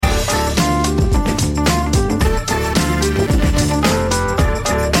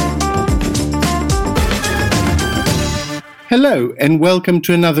Hello, and welcome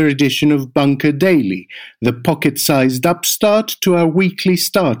to another edition of Bunker Daily, the pocket-sized upstart to our weekly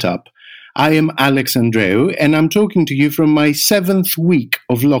startup. I am Alex Andreou, and I'm talking to you from my 7th week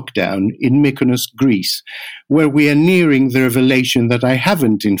of lockdown in Mykonos, Greece, where we are nearing the revelation that I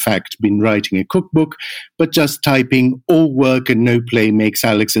haven't, in fact, been writing a cookbook, but just typing "all work and no play makes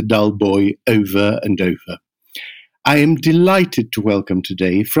Alex a dull boy" over and over. I am delighted to welcome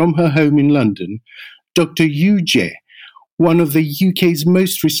today, from her home in London, Dr Yu Jie, one of the UK's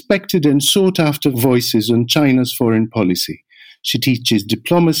most respected and sought-after voices on China's foreign policy. She teaches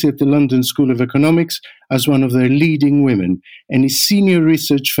diplomacy at the London School of Economics as one of their leading women and is Senior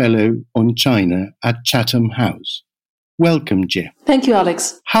Research Fellow on China at Chatham House. Welcome, Jie. Thank you,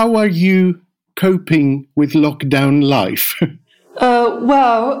 Alex. How are you coping with lockdown life?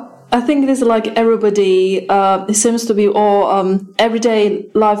 Well, I think it is like everybody. It seems to be all everyday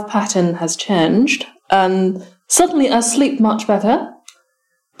life pattern has changed, and suddenly I sleep much better,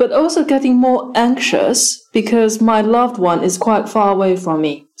 but also getting more anxious because my loved one is quite far away from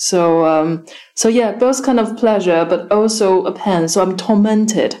me. So yeah, both kind of pleasure, but also a pain. So I'm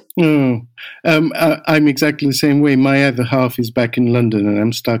tormented. I'm exactly the same way. My other half is back in London and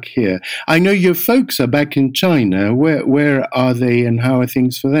I'm stuck here. I know your folks are back in China. Where are they and how are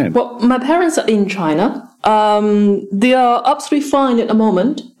things for them? Well, my parents are in China. They are absolutely fine at the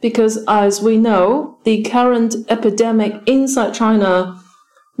moment because, as we know, the current epidemic inside China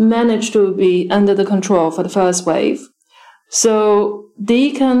managed to be under the control for the first wave. So they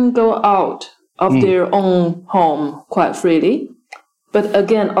can go out of their own home quite freely. But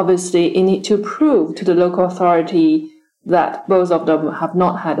again, obviously, you need to prove to the local authority that both of them have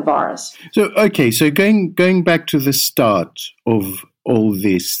not had the virus. So going back to the start of all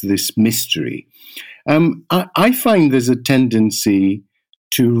this mystery, I find there's a tendency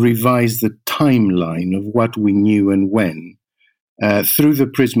to revise the timeline of what we knew and when through the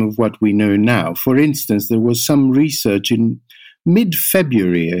prism of what we know now. For instance, there was some research in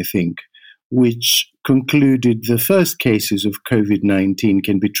mid-February, I think, which concluded the first cases of COVID-19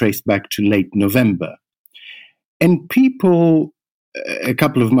 can be traced back to late November. And people, a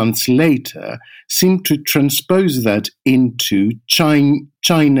couple of months later, seemed to transpose that into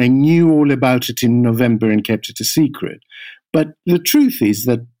China knew all about it in November and kept it a secret. But the truth is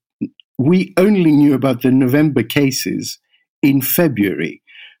that we only knew about the November cases in February.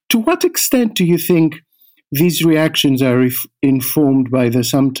 To what extent do you think these reactions are informed by the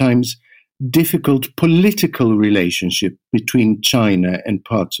sometimes difficult political relationship between China and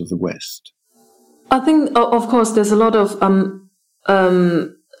parts of the West? I think, of course, there's a lot of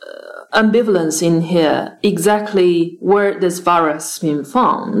ambivalence in here, exactly where this virus has been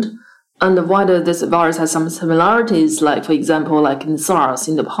found and whether this virus has some similarities, like, for example, like in SARS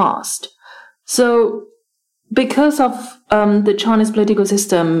in the past. So because of the Chinese political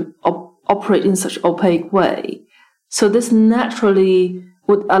system operate in such opaque way, so this naturally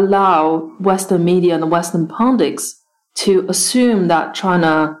would allow Western media and Western pundits to assume that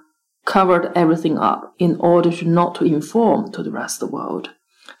China covered everything up in order to not to inform to the rest of the world.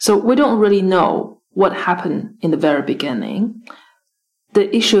 So we don't really know what happened in the very beginning.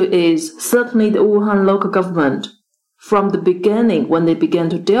 The issue is certainly the Wuhan local government, from the beginning when they began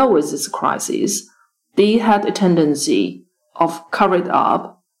to deal with this crisis, they had a tendency of covering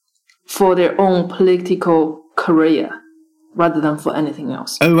up for their own political career rather than for anything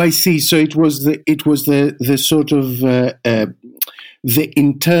else. Oh, I see. So it was the sort of the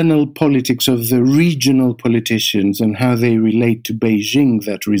internal politics of the regional politicians and how they relate to Beijing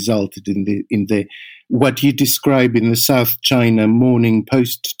that resulted in the what you describe in the South China Morning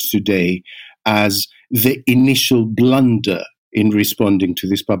Post today as the initial blunder in responding to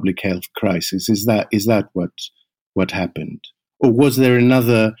this public health crisis. Is that what happened? Or was there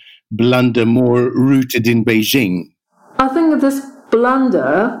another blunder more rooted in Beijing? I think this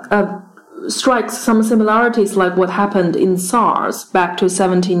blunder strikes some similarities like what happened in SARS back to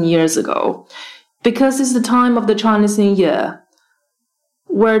 17 years ago, because it's the time of the Chinese New Year,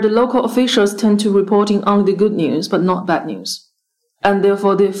 where the local officials tend to reporting only the good news but not bad news. And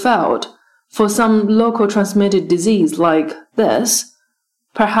therefore they felt for some local transmitted disease like this,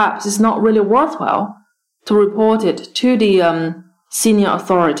 perhaps it's not really worthwhile to report it to the senior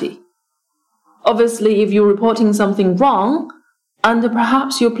authority. Obviously, if you're reporting something wrong, and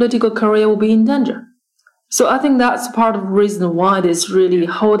perhaps your political career will be in danger. So I think that's part of the reason why it's really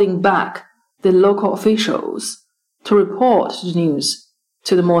holding back the local officials to report the news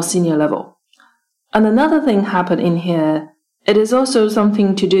to the more senior level. And another thing happened in here, it is also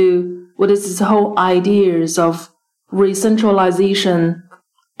something to do with this whole ideas of re-centralization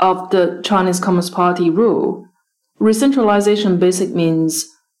of the Chinese Communist Party rule. Recentralization basically means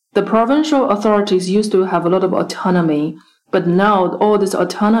the provincial authorities used to have a lot of autonomy, but now all these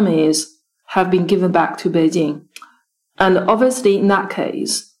autonomies have been given back to Beijing. And obviously, in that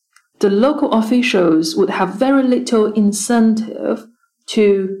case, the local officials would have very little incentive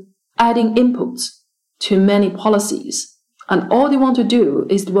to adding inputs to many policies. And all they want to do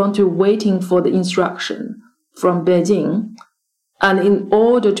is they want to waiting for the instruction from Beijing and in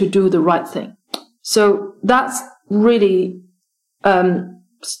order to do the right thing. So that's really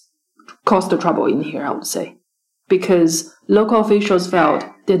caused the trouble in here, I would say, because local officials felt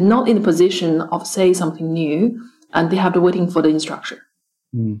they're not in a position of saying something new and they have to waiting for the instruction.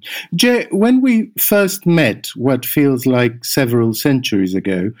 Jie, when we first met, what feels like several centuries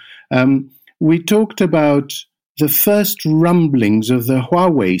ago, we talked about the first rumblings of the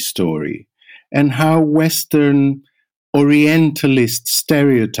Huawei story and how Western Orientalist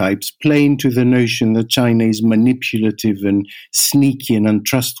stereotypes play into the notion that China is manipulative and sneaky and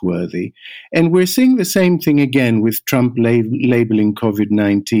untrustworthy. And we're seeing the same thing again with Trump labeling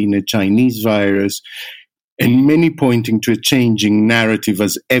COVID-19 a Chinese virus, and many pointing to a changing narrative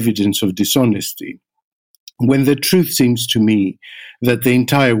as evidence of dishonesty, when the truth seems to me that the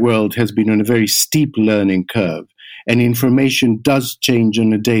entire world has been on a very steep learning curve and information does change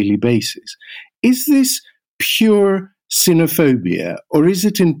on a daily basis. Is this pure xenophobia, or is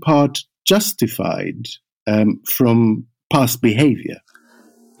it in part justified from past behavior?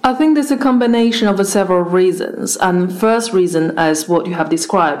 I think there's a combination of several reasons. And first reason, as what you have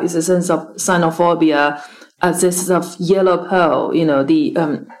described, is a sense of xenophobia, as this of yellow pearl.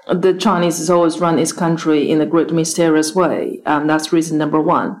 The Chinese has always run its country in a great mysterious way. That's reason number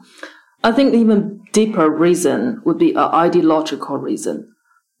one. I think the even deeper reason would be an ideological reason.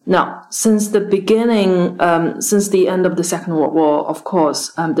 Now, since the beginning, since the end of the Second World War, of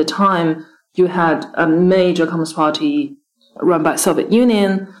course, the time you had a major Communist Party run by Soviet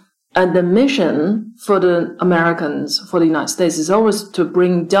Union, and the mission for the Americans, for the United States, is always to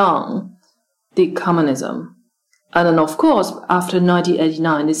bring down the communism. And then, of course, after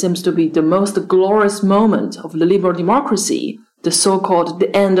 1989, it seems to be the most glorious moment of the liberal democracy, the so-called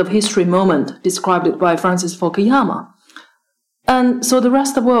the end of history moment described by Francis Fukuyama. And so the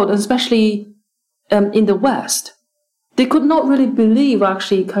rest of the world, especially in the West, they could not really believe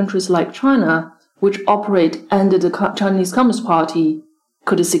actually countries like China, which operate under the Chinese Communist Party,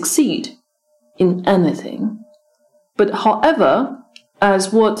 could succeed in anything. But however,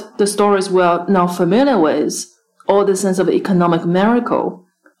 as what the stories we're now familiar with, all the sense of economic miracle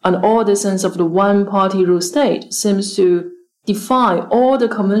and all the sense of the one-party rule state seems to defy all the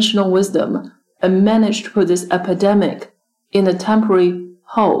conventional wisdom and manage to put this epidemic in a temporary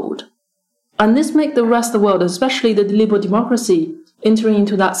hold. And this makes the rest of the world, especially the liberal democracy, entering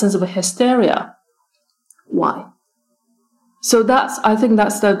into that sense of hysteria. Why? So I think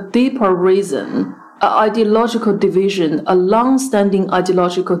that's the deeper reason, an ideological division, a long-standing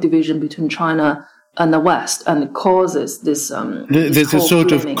ideological division between China and the West, and it causes this. There's a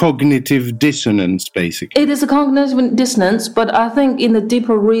sort of cognitive dissonance, basically. It is a cognitive dissonance, but I think in the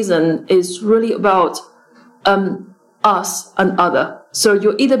deeper reason is really about us and other. So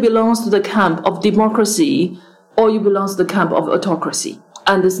you either belongs to the camp of democracy or you belong to the camp of autocracy.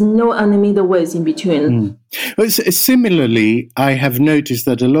 And there's no any middle ways in between. Well, similarly, I have noticed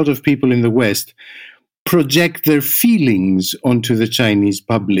that a lot of people in the West project their feelings onto the Chinese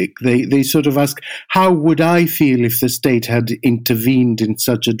public. They sort of ask, how would I feel if the state had intervened in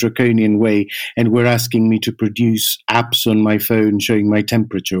such a draconian way and were asking me to produce apps on my phone showing my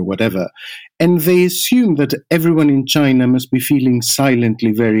temperature or whatever? And they assume that everyone in China must be feeling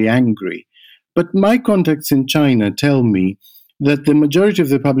silently very angry. But my contacts in China tell me that the majority of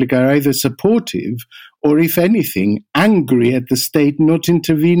the public are either supportive or, if anything, angry at the state not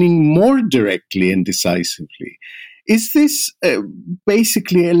intervening more directly and decisively. Is this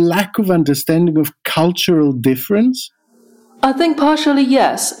basically a lack of understanding of cultural difference? I think partially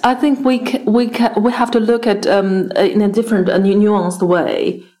yes. I think we have to look at in a different and nuanced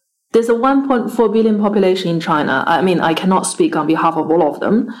way. There's a 1.4 billion population in China. I mean, I cannot speak on behalf of all of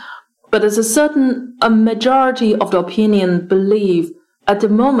them. But there's a majority of the opinion believe at the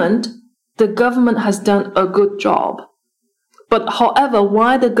moment the government has done a good job. But however,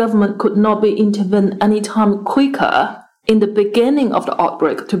 why the government could not be intervened any time quicker in the beginning of the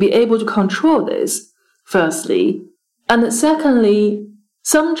outbreak to be able to control this, firstly. And secondly,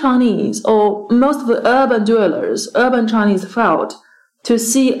 some Chinese or most of the urban Chinese felt to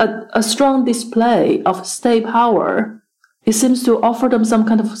see a strong display of state power. It seems to offer them some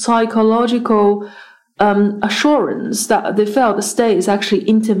kind of psychological assurance that they felt the state is actually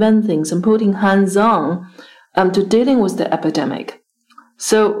intervening and putting hands on to dealing with the epidemic.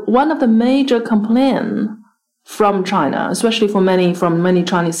 So one of the major complaints from China, especially from many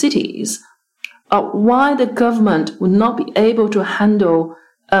Chinese cities, why the government would not be able to handle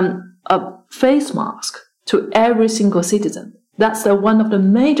a face mask to every single citizen. That's one of the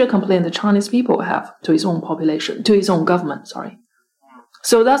major complaints the Chinese people have to its own population, to its own government, sorry.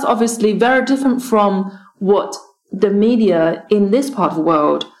 So that's obviously very different from what the media in this part of the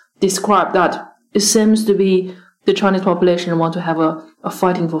world describe, that it seems to be the Chinese population want to have a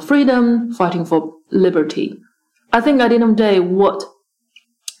fighting for freedom, fighting for liberty. I think at the end of the day, what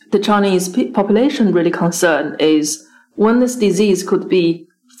the Chinese population really concerned is when this disease could be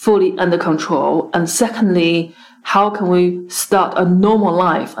fully under control, and secondly, how can we start a normal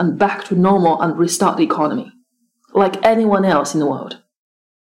life and back to normal and restart the economy like anyone else in the world.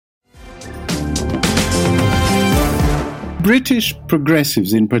 British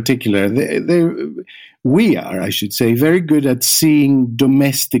progressives in particular, we are, I should say, very good at seeing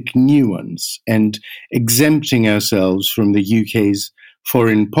domestic nuance and exempting ourselves from the UK's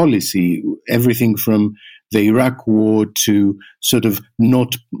foreign policy, everything from the Iraq war to sort of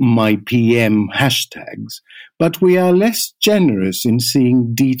not my PM hashtags. But we are less generous in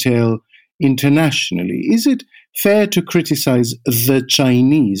seeing detail internationally. Is it fair to criticize the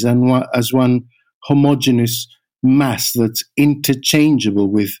Chinese as one homogeneous mass that's interchangeable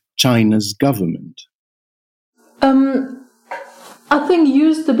with China's government? I think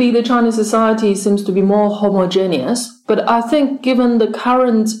used to be the Chinese society seems to be more homogeneous, but I think given the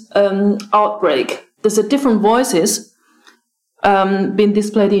current outbreak, there's a different voices being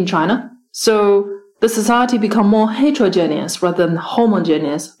displayed in China. So the society become more heterogeneous rather than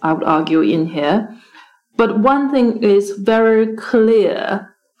homogeneous, I would argue, in here. But one thing is very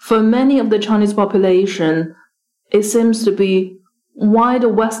clear. For many of the Chinese population, it seems to be why the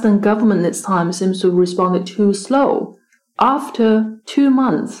Western government this time seems to respond too slow. After 2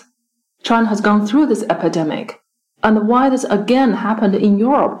 months, China has gone through this epidemic. And why this again happened in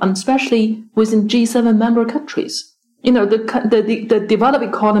Europe, and especially within G7 member countries. You know, the developed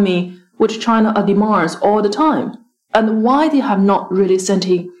economy which China admires all the time. And why they have not really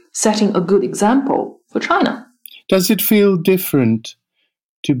setting a good example for China. Does it feel different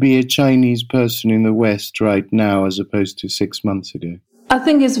to be a Chinese person in the West right now as opposed to 6 months ago? I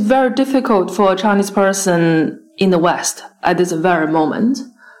think it's very difficult for a Chinese person in the West at this very moment.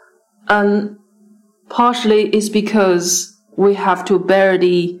 And partially it's because we have to bear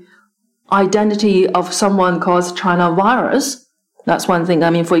the identity of someone called China virus. That's one thing. I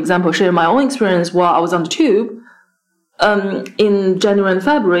mean, for example, share my own experience while I was on the tube in January and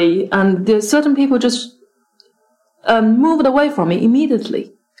February, and there's certain people just moved away from me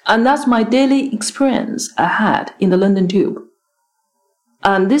immediately. And that's my daily experience I had in the London tube.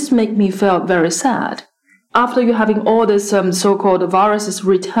 And this made me feel very sad. After you having all these so-called viruses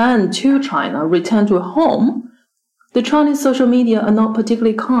return to China, return to home, the Chinese social media are not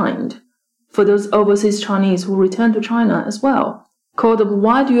particularly kind for those overseas Chinese who return to China as well. Call them,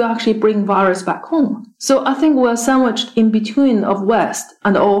 why do you actually bring virus back home? So I think we're sandwiched in between of West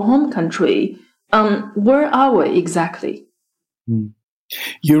and our home country. Where are we exactly?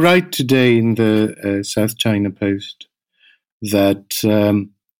 You write today in the South China Post that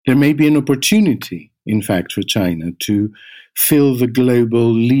there may be an opportunity, in fact, for China to fill the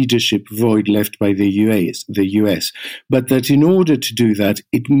global leadership void left by the US, but that in order to do that,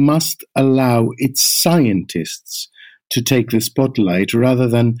 it must allow its scientists to take the spotlight rather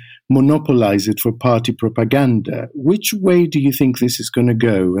than monopolize it for party propaganda. Which way do you think this is going to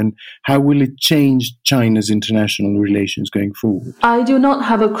go, and how will it change China's international relations going forward? I do not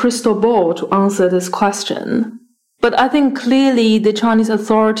have a crystal ball to answer this question. But I think clearly the Chinese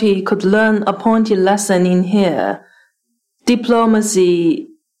authority could learn a pointed lesson in here. Diplomacy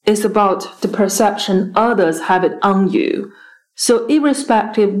is about the perception others have it on you. So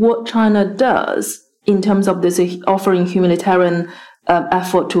irrespective what China does in terms of this offering humanitarian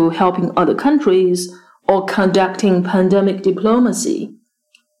effort to helping other countries or conducting pandemic diplomacy,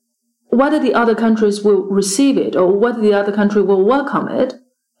 whether the other countries will receive it or whether the other country will welcome it,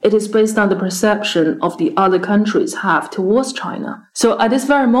 it is based on the perception of the other countries have towards China. So at this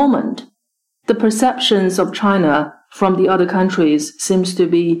very moment, the perceptions of China from the other countries seems to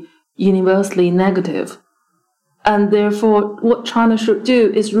be universally negative. And therefore, what China should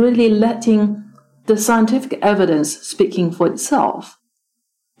do is really letting the scientific evidence speaking for itself,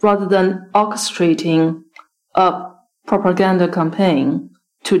 rather than orchestrating a propaganda campaign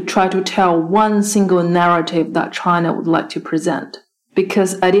to try to tell one single narrative that China would like to present.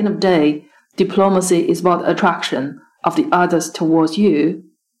 Because at the end of the day, diplomacy is about attraction of the others towards you,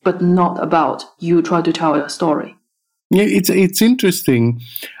 but not about you try to tell a story. Yeah, it's interesting.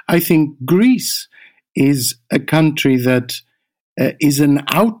 I think Greece is a country that is an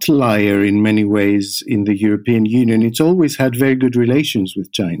outlier in many ways in the European Union. It's always had very good relations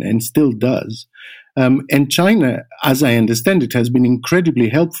with China and still does. And China, as I understand it, has been incredibly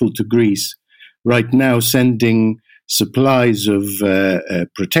helpful to Greece right now, sending supplies of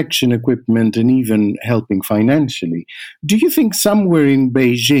protection equipment and even helping financially. Do you think somewhere in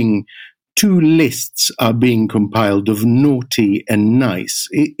Beijing, two lists are being compiled of naughty and nice?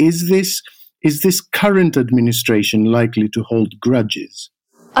 Is this current administration likely to hold grudges?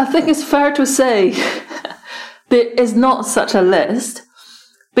 I think it's fair to say there is not such a list,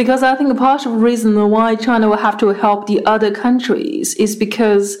 because I think a part of the reason why China will have to help the other countries is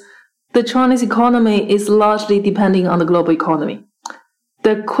because the Chinese economy is largely depending on the global economy.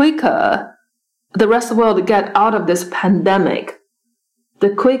 The quicker the rest of the world get out of this pandemic, the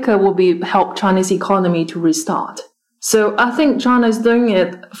quicker will be help Chinese economy to restart. So I think China is doing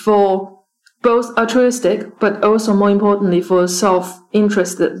it for both altruistic, but also more importantly for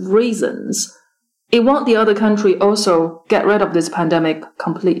self-interested reasons. It wants the other country also get rid of this pandemic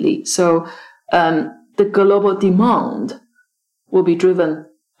completely. So the global demand will be driven,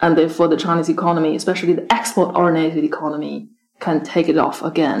 and therefore the Chinese economy, especially the export-oriented economy, can take it off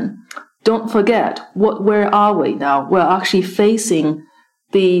again. Don't forget, where are we now? We're actually facing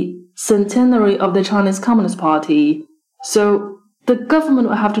the centenary of the Chinese Communist Party. So the government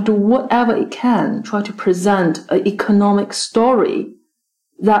will have to do whatever it can, try to present an economic story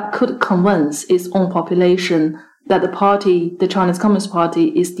that could convince its own population that the Chinese Communist Party,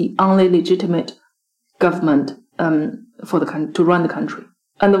 is the only legitimate government to run the country.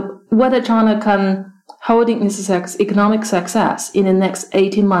 And whether China can hold its economic success in the next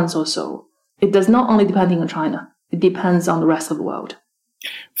 18 months or so, it does not only depend on China, it depends on the rest of the world.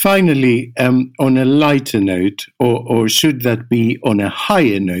 Finally, on a lighter note, or should that be on a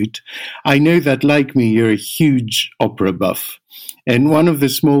higher note, I know that, like me, you're a huge opera buff. And one of the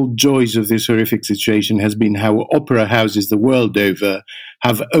small joys of this horrific situation has been how opera houses the world over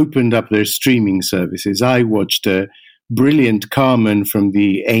have opened up their streaming services. I watched a brilliant Carmen from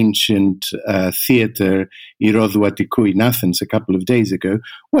the ancient theatre Irodhuatiku in Athens a couple of days ago.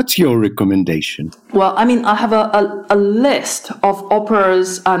 What's your recommendation? Well, I mean, I have a list of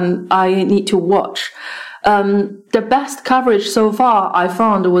operas and I need to watch. The best coverage so far I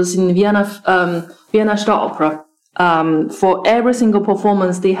found was in Vienna Star Opera. For every single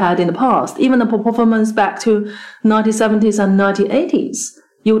performance they had in the past, even the performance back to 1970s and 1980s,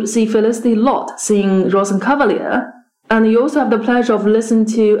 you would see Felicity Lott sing Rosenkavalier, and you also have the pleasure of listening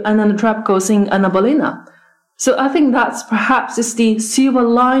to Anna Netrebko sing Anna Bolena. So I think that's perhaps is the silver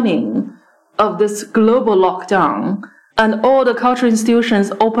lining of this global lockdown, and all the cultural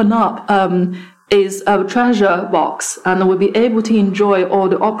institutions open up is a treasure box, and we'll be able to enjoy all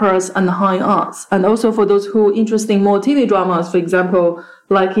the operas and the high arts. And also for those who are interested in more TV dramas, for example,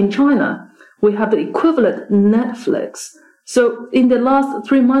 like in China, we have the equivalent Netflix. So in the last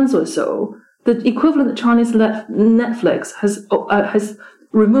 3 months or so, the equivalent Chinese Netflix has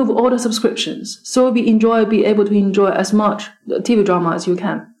removed all the subscriptions. So be able to enjoy as much TV drama as you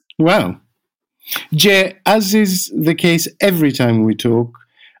can. Wow. Jie, as is the case every time we talk,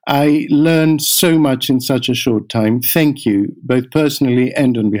 I learned so much in such a short time. Thank you, both personally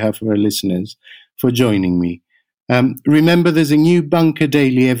and on behalf of our listeners, for joining me. Remember, there's a new Bunker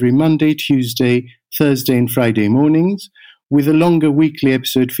Daily every Monday, Tuesday, Thursday and Friday mornings, with a longer weekly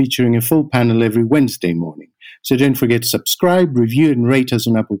episode featuring a full panel every Wednesday morning. So don't forget to subscribe, review and rate us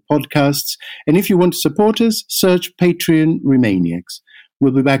on Apple Podcasts. And if you want to support us, search Patreon Remainiacs.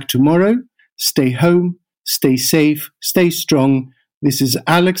 We'll be back tomorrow. Stay home, stay safe, stay strong. This is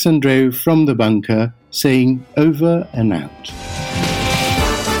Alex Andreou from The Bunker saying over and out.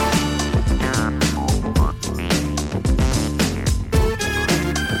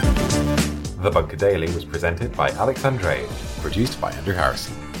 The Bunker Daily was presented by Alex Andreou, produced by Andrew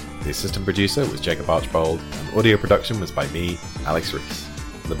Harrison. The assistant producer was Jacob Archbold, and audio production was by me, Alex Rees.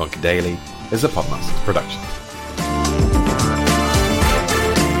 The Bunker Daily is a Podmasters production.